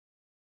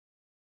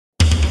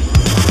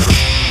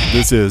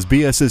This is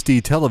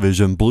BSSD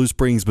Television, Blue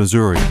Springs,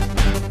 Missouri.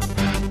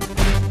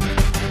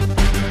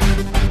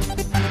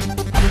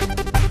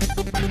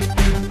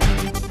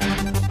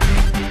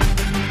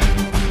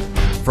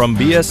 From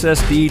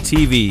BSSD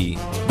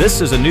TV,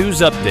 this is a news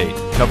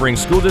update covering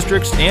school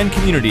districts and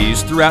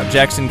communities throughout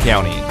Jackson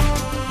County.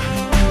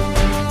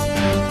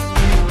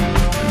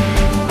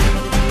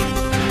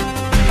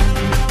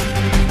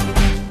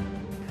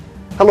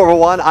 Hello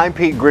everyone, I'm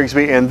Pete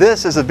Grigsby and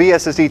this is a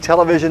BSSD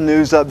Television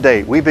News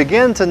Update. We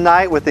begin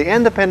tonight with the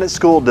Independent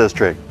School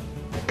District.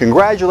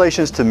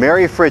 Congratulations to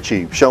Mary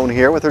Fritchie, shown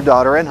here with her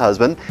daughter and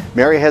husband.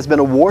 Mary has been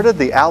awarded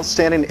the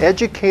Outstanding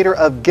Educator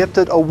of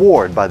Gifted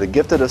Award by the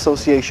Gifted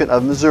Association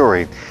of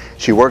Missouri.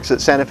 She works at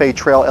Santa Fe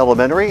Trail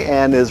Elementary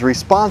and is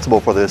responsible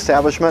for the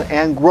establishment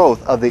and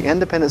growth of the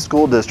Independent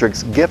School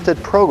District's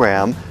gifted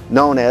program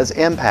known as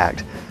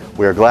Impact.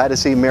 We are glad to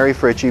see Mary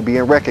Fritchie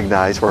being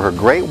recognized for her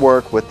great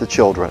work with the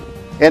children.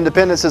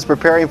 Independence is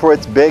preparing for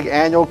its big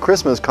annual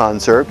Christmas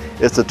concert.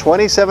 It's the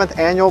 27th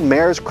annual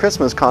Mayor's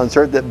Christmas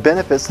Concert that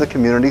benefits the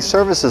Community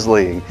Services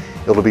League.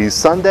 It'll be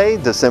Sunday,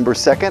 December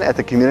 2nd at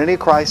the Community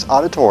Christ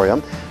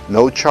Auditorium.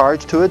 No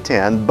charge to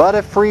attend, but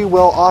a free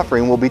will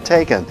offering will be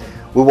taken.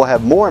 We will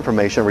have more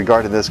information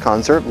regarding this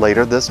concert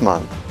later this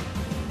month.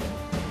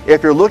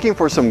 If you're looking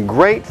for some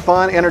great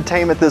fun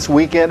entertainment this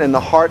weekend in the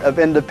heart of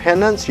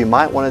Independence, you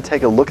might want to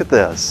take a look at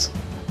this.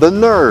 The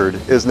Nerd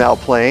is now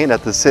playing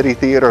at the City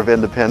Theater of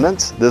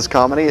Independence. This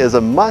comedy is a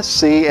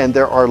must-see and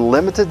there are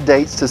limited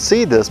dates to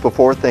see this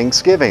before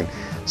Thanksgiving.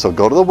 So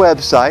go to the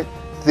website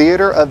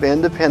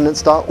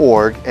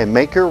theaterofindependence.org and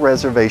make your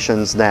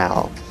reservations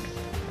now.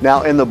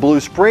 Now in the Blue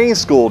Springs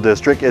School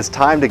District, it's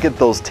time to get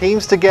those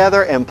teams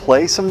together and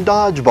play some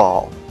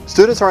dodgeball.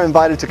 Students are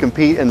invited to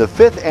compete in the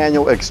 5th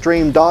Annual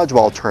Extreme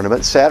Dodgeball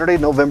Tournament Saturday,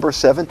 November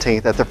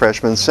 17th at the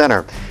Freshman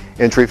Center.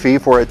 Entry fee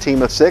for a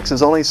team of 6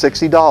 is only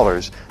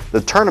 $60.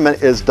 The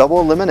tournament is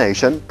double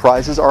elimination.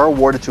 Prizes are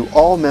awarded to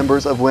all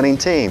members of winning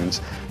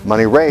teams.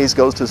 Money raised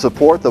goes to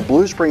support the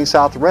Blue Springs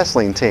South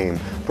Wrestling Team.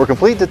 For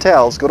complete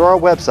details, go to our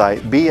website,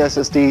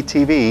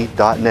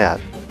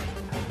 bssdtv.net.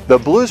 The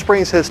Blue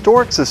Springs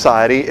Historic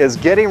Society is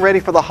getting ready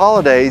for the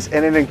holidays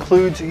and it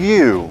includes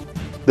you.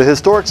 The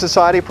Historic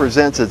Society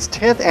presents its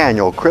 10th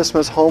annual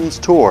Christmas Homes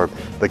Tour.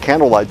 The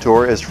Candlelight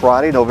Tour is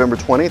Friday, November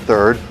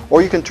 23rd,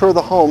 or you can tour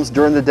the homes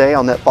during the day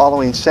on that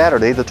following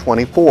Saturday, the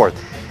 24th.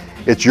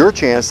 It's your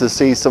chance to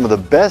see some of the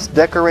best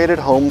decorated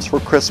homes for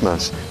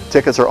Christmas.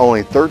 Tickets are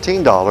only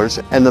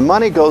 $13 and the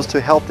money goes to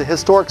help the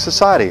Historic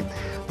Society.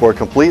 For a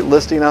complete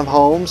listing of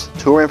homes,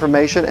 tour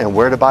information, and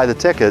where to buy the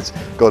tickets,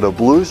 go to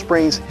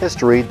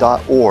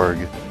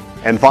bluespringshistory.org.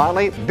 And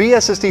finally,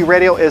 BSSD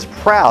Radio is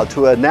proud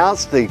to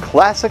announce the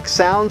Classic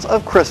Sounds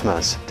of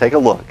Christmas. Take a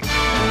look.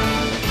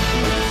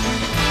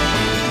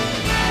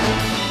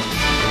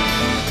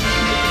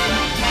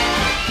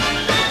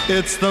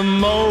 It's the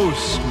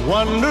most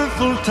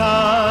wonderful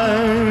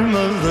time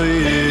of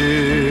the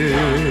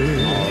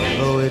year.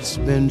 Although it's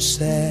been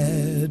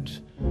said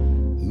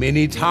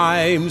many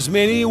times,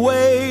 many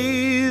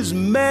ways,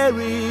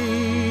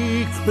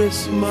 Merry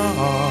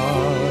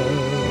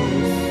Christmas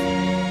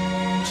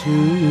to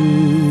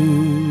you.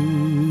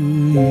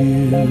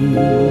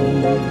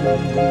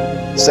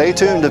 Stay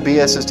tuned to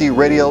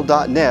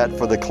bssdradio.net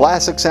for the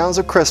Classic Sounds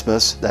of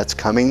Christmas that's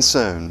coming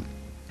soon.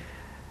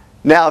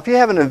 Now, if you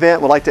have an event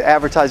and would like to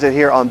advertise it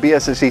here on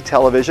BSSD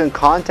Television,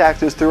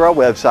 contact us through our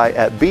website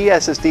at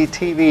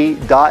bssdtv.net.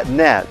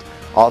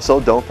 Also,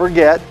 don't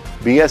forget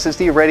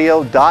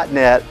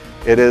bssdradio.net.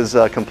 It is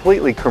a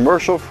completely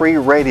commercial-free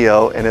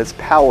radio and it's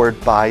powered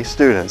by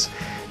students.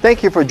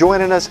 Thank you for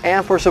joining us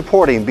and for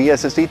supporting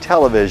BSSD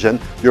Television.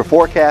 Your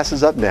forecast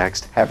is up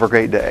next. Have a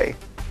great day.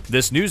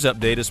 This news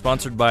update is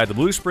sponsored by the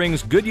Blue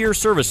Springs Goodyear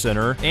Service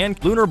Center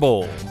and Lunar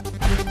Bowl.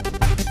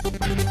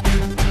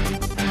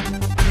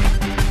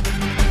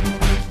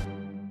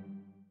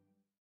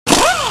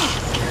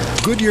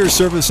 Goodyear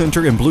Service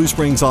Center in Blue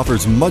Springs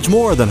offers much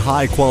more than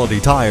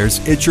high-quality tires.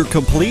 It's your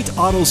complete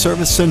auto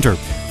service center.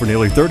 For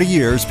nearly 30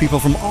 years, people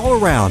from all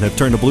around have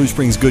turned to Blue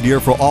Springs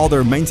Goodyear for all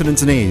their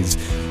maintenance needs.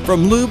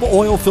 From lube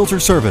oil filter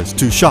service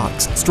to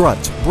shocks,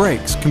 struts,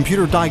 brakes,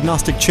 computer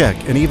diagnostic check,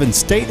 and even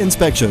state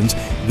inspections,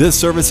 this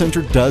service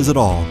center does it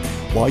all.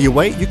 While you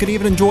wait, you can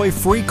even enjoy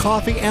free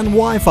coffee and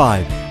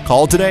Wi-Fi.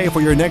 Call today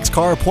for your next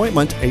car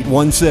appointment,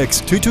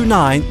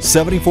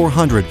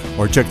 816-229-7400,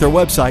 or check their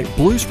website,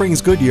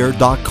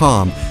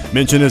 bluespringsgoodyear.com.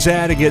 Mention this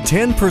ad to get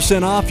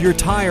 10% off your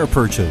tire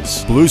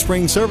purchase. Blue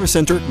Springs Service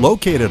Center,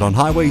 located on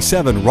Highway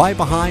 7 right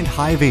behind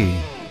Hy-Vee.